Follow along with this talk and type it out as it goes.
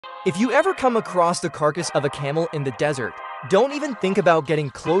If you ever come across the carcass of a camel in the desert, don't even think about getting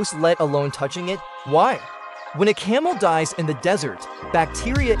close, let alone touching it. Why? When a camel dies in the desert,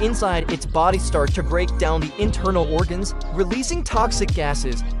 bacteria inside its body start to break down the internal organs, releasing toxic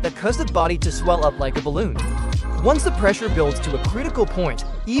gases that cause the body to swell up like a balloon. Once the pressure builds to a critical point,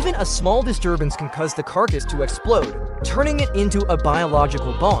 even a small disturbance can cause the carcass to explode, turning it into a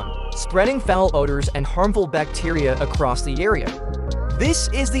biological bomb, spreading foul odors and harmful bacteria across the area. This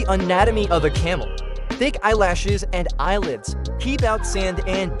is the anatomy of a camel. Thick eyelashes and eyelids keep out sand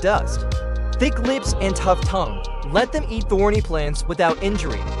and dust. Thick lips and tough tongue let them eat thorny plants without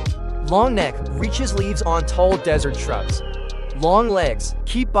injury. Long neck reaches leaves on tall desert shrubs. Long legs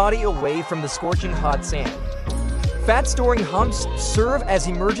keep body away from the scorching hot sand. Fat-storing humps serve as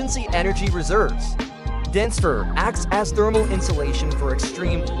emergency energy reserves. Dense fur acts as thermal insulation for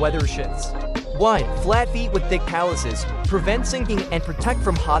extreme weather shifts. Wide, flat feet with thick calluses prevent sinking and protect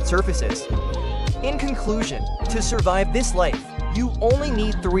from hot surfaces. In conclusion, to survive this life, you only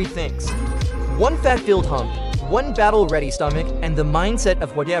need 3 things. 1 fat-filled hump, 1 battle-ready stomach, and the mindset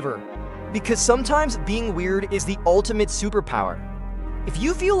of whatever. Because sometimes being weird is the ultimate superpower. If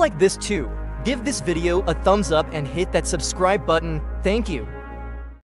you feel like this too, give this video a thumbs up and hit that subscribe button. Thank you.